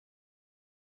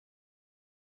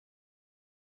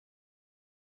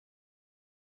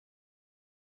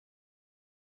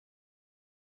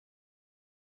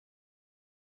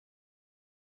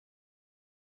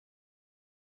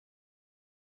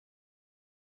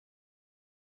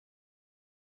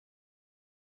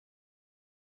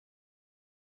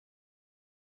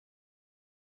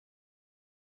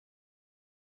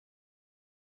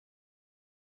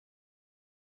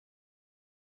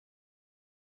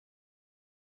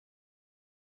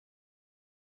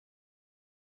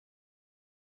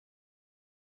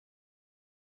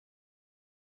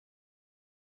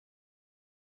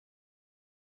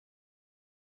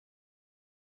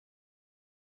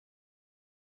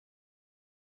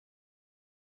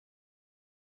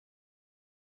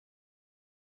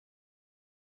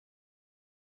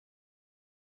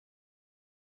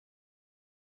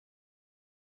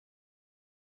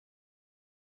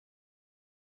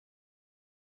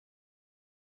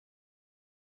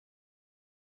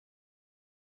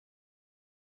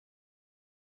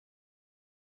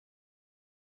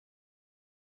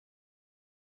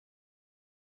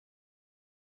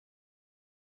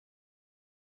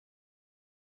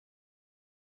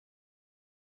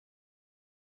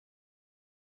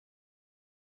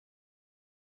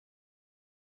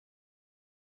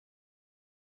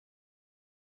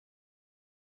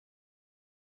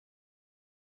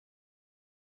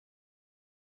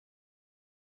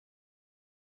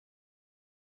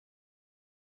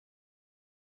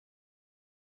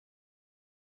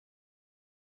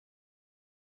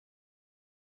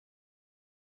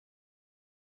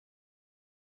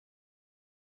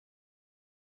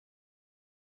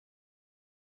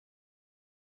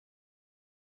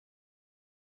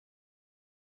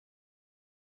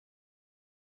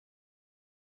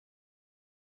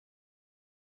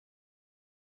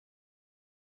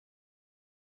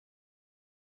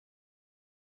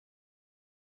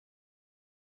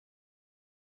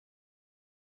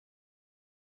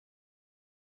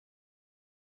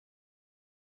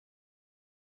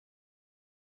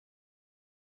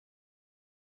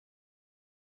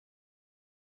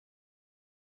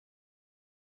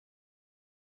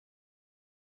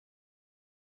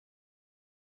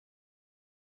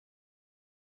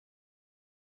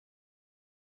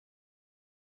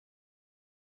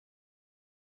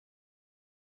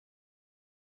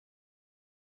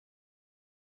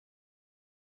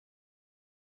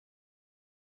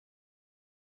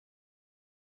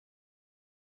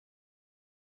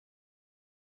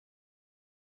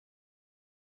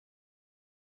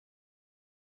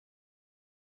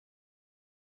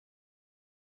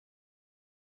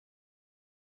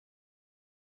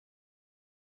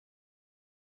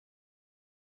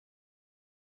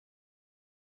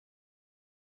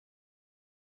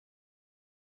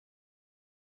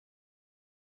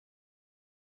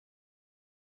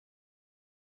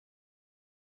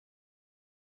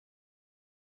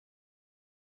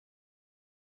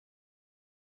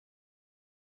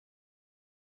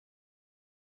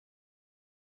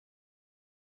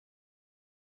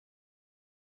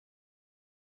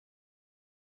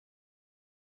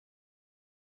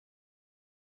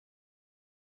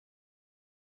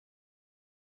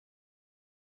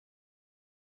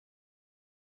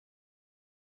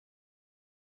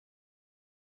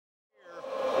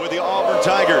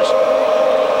Tigers.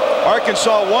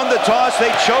 Arkansas won the toss.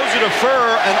 They chose to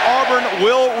defer, and Auburn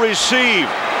will receive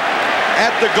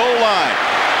at the goal line.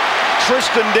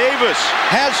 Tristan Davis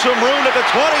has some room at the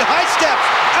 20. High steps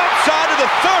outside of the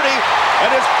 30 and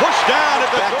is pushed down at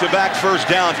the back-to-back first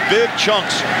downs. Big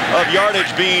chunks of yardage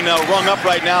being rung up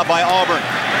right now by Auburn.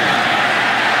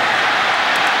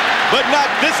 But not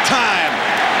this time.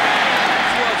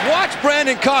 Watch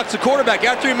Brandon Cox, the quarterback.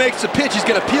 After he makes the pitch, he's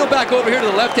going to peel back over here to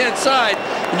the left-hand side,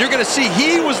 and you're going to see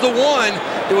he was the one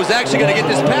that was actually going to get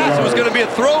this pass. It was going to be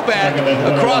a throwback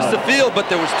across the field, but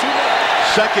there was two.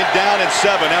 Second down and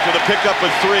 7 after the pickup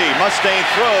of 3. Mustaine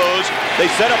throws.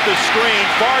 They set up the screen,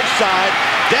 far side,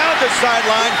 down the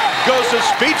sideline, goes the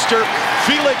speedster,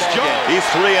 Felix Jones. He's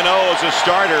 3-0 as a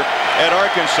starter at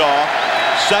Arkansas.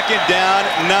 Second down,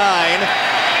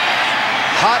 9.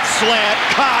 Hot slant,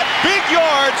 caught, big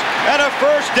yards, and a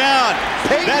first down.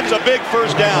 That's a big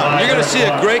first down. You're going to see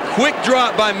a great quick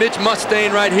drop by Mitch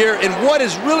Mustaine right here. And what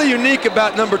is really unique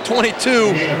about number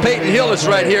 22, Peyton Hillis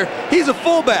right here, he's a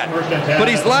fullback, but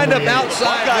he's lined up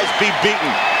outside. Guys be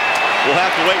beaten. We'll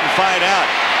have to wait and find out.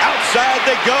 Outside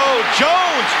they go.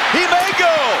 Jones, he may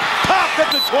go. Popped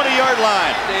at the 20-yard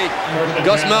line.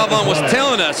 Gus Malvern was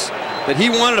telling us that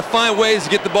he wanted to find ways to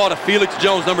get the ball to Felix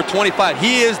Jones, number 25.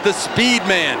 He is the speed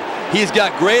man. He's got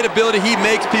great ability. He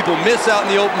makes people miss out in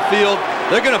the open field.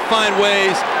 They're going to find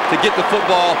ways to get the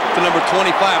football to number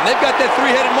 25. And they've got that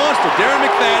three-headed monster, Darren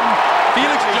McFadden,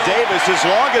 Felix Jones. Davis, his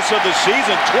longest of the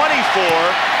season, 24,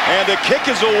 and the kick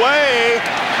is away.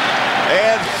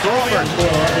 And throwing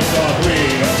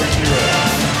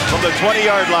from the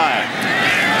 20-yard line.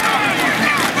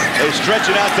 They stretch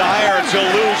it out to Irons. He'll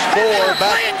lose 4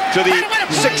 back to the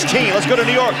 16. Let's go to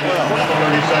New York.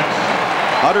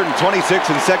 126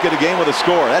 consecutive game with a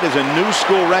score. That is a new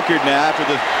school record now after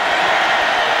the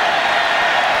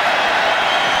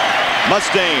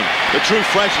Mustaine, the true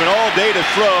freshman, all day to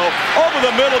throw. Over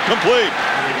the middle, complete.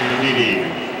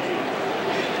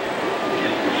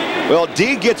 Well,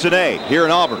 D gets an A here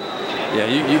in Auburn. Yeah,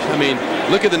 I mean,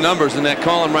 look at the numbers in that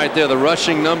column right there, the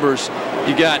rushing numbers.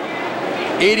 You got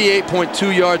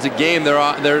 88.2 yards a game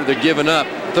they're giving up.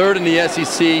 Third in the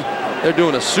SEC. They're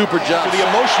doing a super job. To the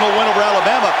emotional win over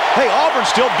Alabama. Hey, Auburn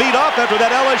still beat up after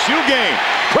that LSU game.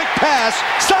 Quick pass,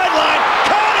 sideline,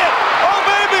 caught it! Oh,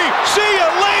 baby, see you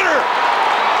later!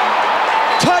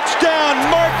 Touchdown,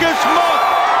 Marcus Monk!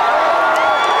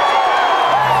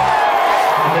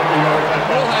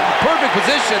 Perfect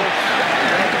position.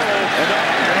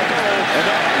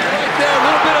 Right there, a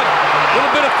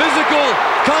little bit of physical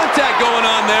contact going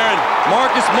on there, and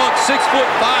Marcus Monk, 6'5",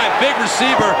 big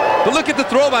receiver. But look at the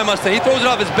throw by Mustaine. He throws it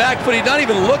off his back foot. He's not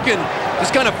even looking.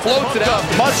 Just kind of floats it out.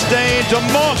 Mustaine to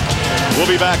Monk. We'll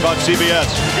be back on CBS.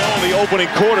 The opening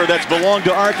quarter that's belonged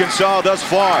to Arkansas thus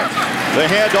far. The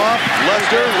handoff,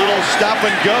 Lester, little stop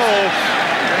and go,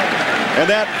 and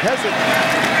that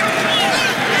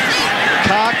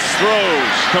Cox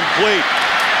throws complete.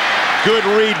 Good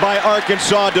read by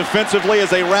Arkansas defensively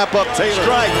as they wrap up Taylor.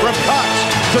 Strike from Cox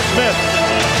to Smith.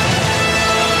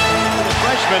 The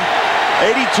freshman,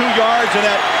 82 yards and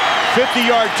that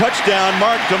 50-yard touchdown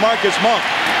mark to Marcus Monk.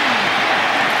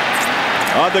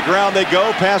 On the ground they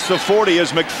go, past the 40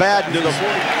 as McFadden to the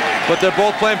 40. But they're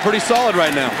both playing pretty solid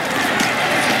right now.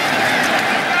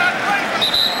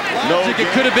 No, it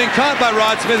could have been caught by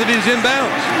Rod Smith if he was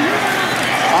inbounds.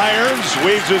 Irons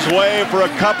weaves his way for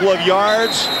a couple of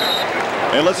yards.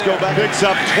 And let's go back. Picks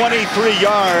up 23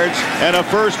 yards and a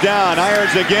first down.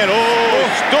 Irons again. Oh,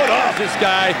 stood up. This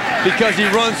guy because he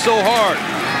runs so hard.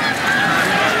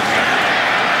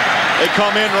 They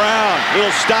come in round.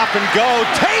 Little stop and go.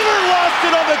 Taylor lost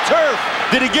it on the turf.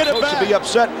 Did he get it back? To be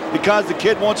upset because the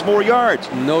kid wants more yards.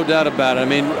 No doubt about it. I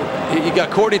mean, you got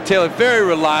Courtney Taylor, very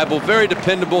reliable, very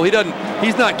dependable.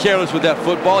 He's not careless with that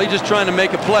football. He's just trying to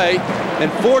make a play.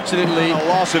 And fortunately, a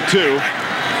loss of 2.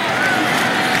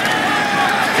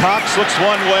 Cox looks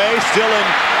one way, still in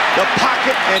the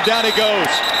pocket, and down he goes.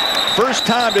 First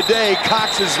time today,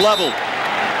 Cox is leveled.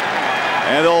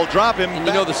 And they'll drop him.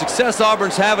 You know, the success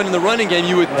Auburn's having in the running game,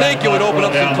 you would think it would open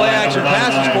up some play-action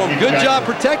passes for him. Good job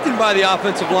protected by the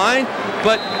offensive line.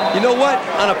 But you know what?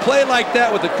 On a play like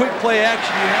that with a quick play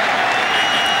action, you have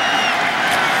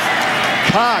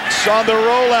Cox on the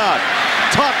rollout.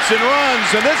 Tucks and runs,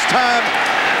 and this time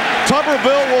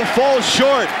Tuberville will fall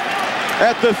short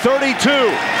at the 32.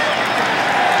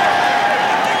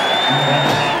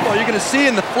 Well, you're going to see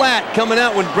in the flat coming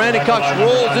out when Brandon Cox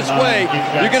rolls this way,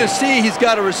 you're going to see he's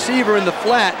got a receiver in the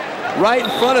flat right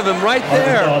in front of him, right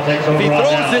there. If he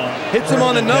throws it, hits him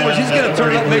on the numbers, he's going to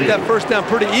turn it up and make that first down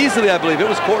pretty easily, I believe. It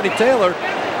was Courtney Taylor.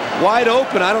 wide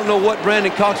open. I don't know what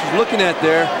Brandon Cox was looking at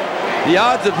there. The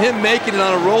odds of him making it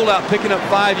on a rollout, picking up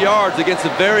 5 yards against a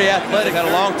very athletic, had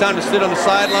a long time to sit on the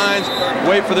sidelines,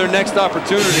 wait for their next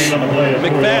opportunity.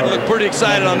 McFadden looked pretty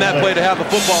excited on that play to have the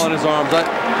football in his arms.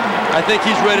 I think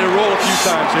he's ready to roll a few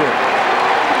times here.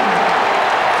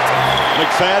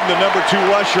 McFadden, the number 2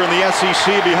 rusher in the SEC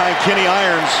behind Kenny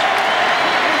Irons.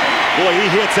 Boy, he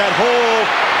hits that hole.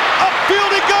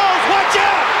 Upfield he goes. Watch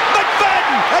out.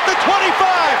 McFadden at the 25,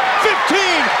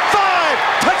 15, 5,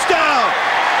 touchdown.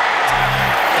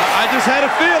 I just had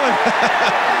a feeling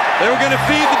they were going to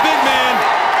feed the big man.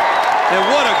 And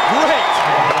what a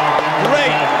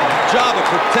great job of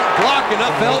blocking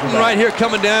up. Felton right here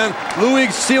coming down. Louis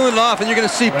sealing it off, and you're going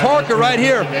to see Parker right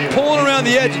here pulling around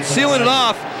the edge and sealing it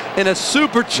off. And a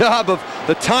super job of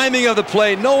the timing of the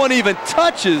play. No one even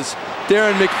touches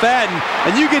Darren McFadden.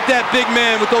 And you get that big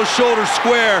man with those shoulders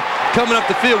square coming up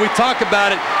the field. We talk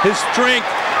about it, his strength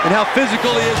and how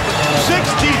physical he is.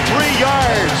 63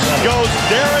 yards goes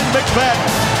Darren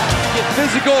McFadden. Get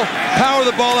physical, power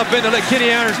the ball up in and let Kenny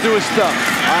Irons do his stuff.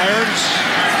 Irons,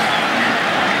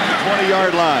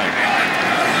 20-yard line.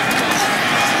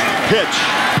 Pitch.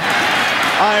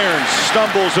 Irons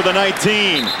stumbles to the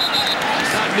 19.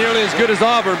 Not nearly as good as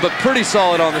Auburn, but pretty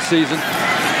solid on the season.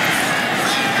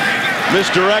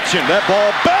 Misdirection. That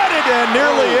ball batted and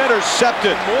nearly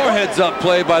intercepted. More heads-up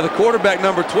play by the quarterback,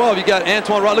 number 12. You got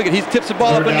Antoine Rod. Look at, he tips the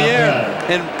ball up in the air,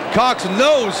 and Cox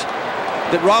knows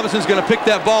that Robinson's going to pick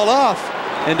that ball off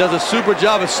and does a super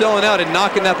job of selling out and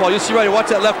knocking that ball. You'll see right here. Watch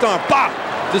that left arm. Bop!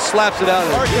 Just slaps it out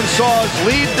of there. Arkansas's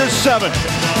lead to 7.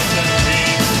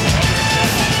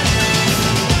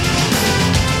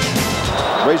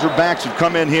 Razorbacks have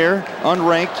come in here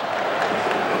unranked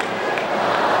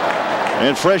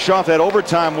and fresh off that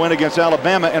overtime win against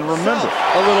Alabama. And remember,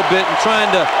 a little bit and trying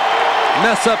to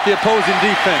mess up the opposing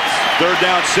defense. 3rd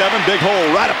down 7, big hole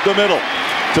right up the middle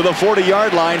to the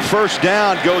 40-yard line. 1st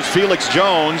down goes Felix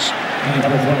Jones.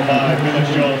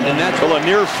 And that's a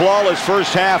near flawless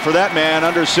first half for that man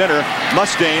under center.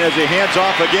 Mustaine as he hands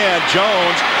off again.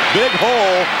 Jones, big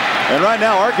hole. And right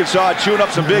now Arkansas chewing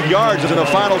up some big yards in the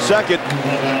final seconds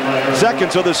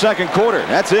of the second quarter.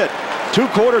 That's it. 2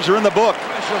 quarters are in the book.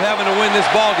 Pressure of having to win this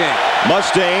ball game.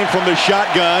 Mustaine from the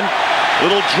shotgun.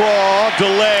 Little draw,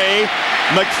 delay.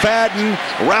 McFadden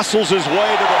wrestles his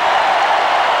way to the...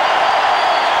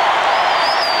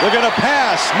 They're going to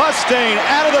pass. Mustaine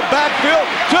out of the backfield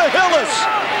to Hillis.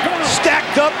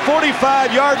 Stacked up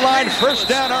 45-yard line. 1st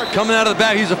down. Coming out of the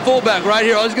back. He's a fullback right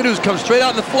here. All he's going to do is come straight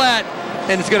out in the flat.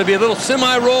 And it's going to be a little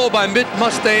semi-roll by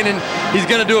Mustaine. And he's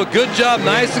going to do a good job.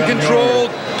 Nice and controlled.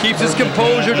 Keeps his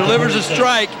composure. Delivers a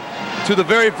strike to the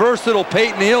very versatile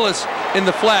Peyton Hillis in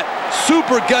the flat.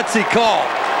 Super gutsy call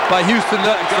by Houston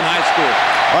Nuttington High School.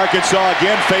 Arkansas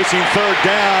again facing 3rd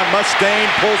down. Mustaine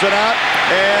pulls it out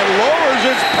and lowers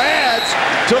his pads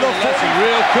to the 40.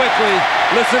 Real quickly,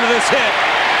 listen to this hit.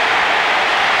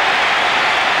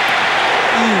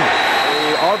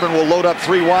 Auburn will load up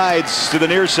 3 wides to the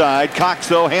near side. Cox,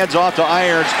 though, hands off to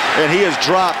Irons, and he is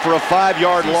dropped for a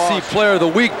 5-yard loss. SEC Player of the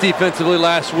Week defensively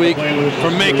last week for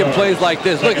making plays like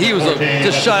this. Look, he was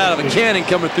just shot out of a cannon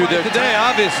coming through there today,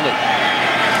 obviously.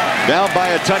 Down by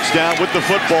a touchdown with the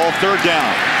football. 3rd down.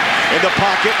 In the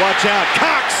pocket, watch out.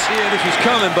 Cox! Yeah, this was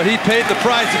coming, but he paid the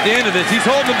price at the end of this. He's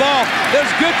holding the ball. There's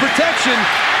good protection,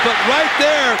 but right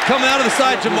there, coming out of the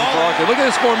side, Jamal. Look at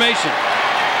this formation.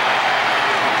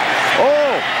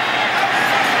 Oh!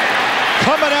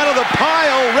 Coming out of the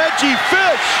pile, Reggie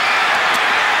Fish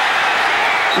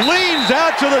leans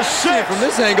out to the 6. From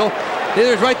this angle,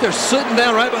 there's right there sitting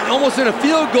down right, almost in a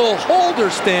field goal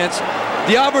holder stance.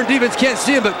 The Auburn defense can't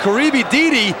see him, but Karibi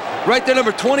Dede, right there,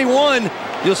 number 21,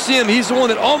 you'll see him. He's the one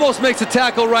that almost makes a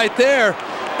tackle right there.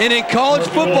 And in college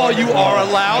football, you are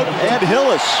allowed. And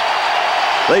Hillis.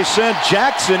 They send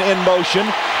Jackson in motion.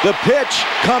 The pitch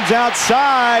comes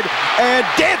outside and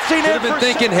dancing in. Could have been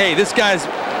thinking, hey, this guy's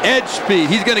edge speed.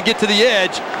 He's going to get to the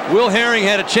edge. Will Herring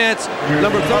had a chance,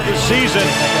 number 30 of the season,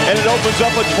 and it opens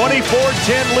up a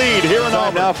 24-10 lead here in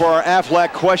Auburn. Now for our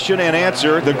Aflac question and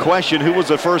answer. The question, who was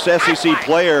the first SEC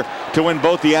player to win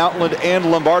both the Outland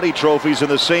and Lombardi trophies in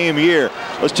the same year?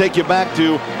 Let's take you back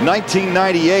to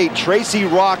 1998. Tracy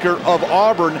Rocker of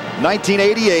Auburn,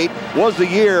 1988 was the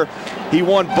year he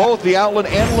won both the Outland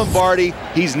and Lombardi.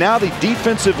 He's now the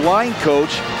defensive line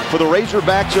coach for the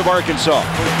Razorbacks of Arkansas.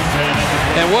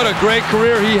 And what a great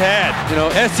career he had. You know,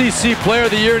 SEC Player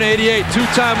of the Year in '88,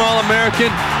 2-time All-American,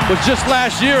 was just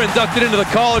last year inducted into the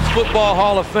College Football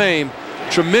Hall of Fame.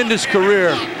 Tremendous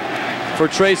career for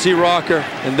Tracy Rocker.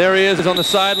 And there he is on the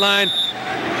sideline.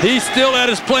 He's still at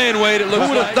his playing weight. It looks like.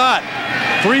 Who would have thought?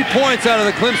 3 points out of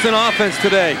the Clemson offense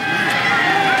today.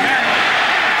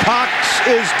 Cox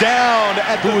is down.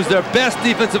 Who was their best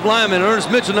defensive lineman.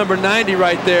 Ernest Mitchell, number 90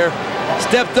 right there.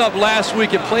 Stepped up last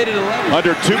week and played at 11.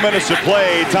 Under 2 minutes to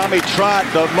play, Tommy Trott,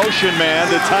 the motion man,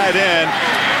 the tight end.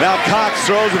 Now Cox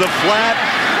throws to the flat.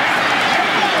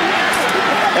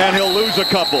 And he'll lose a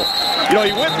couple. You know,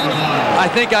 he went. I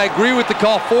think I agree with the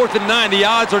call, 4th and 9. The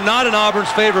odds are not in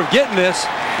Auburn's favor of getting this,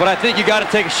 but I think you got to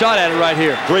take a shot at it right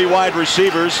here. 3 wide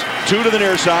receivers, 2 to the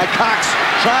near side. Cox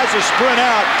tries to sprint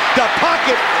out. The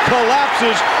pocket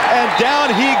collapses, and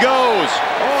down he goes.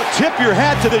 Oh, tip your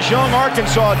hat to this young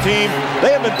Arkansas team.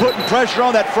 They have been putting pressure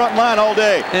on that front line all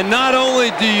day. And not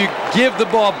only do you give the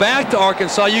ball back to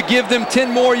Arkansas, you give them 10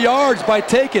 more yards by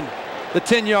taking the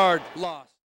 10-yard loss.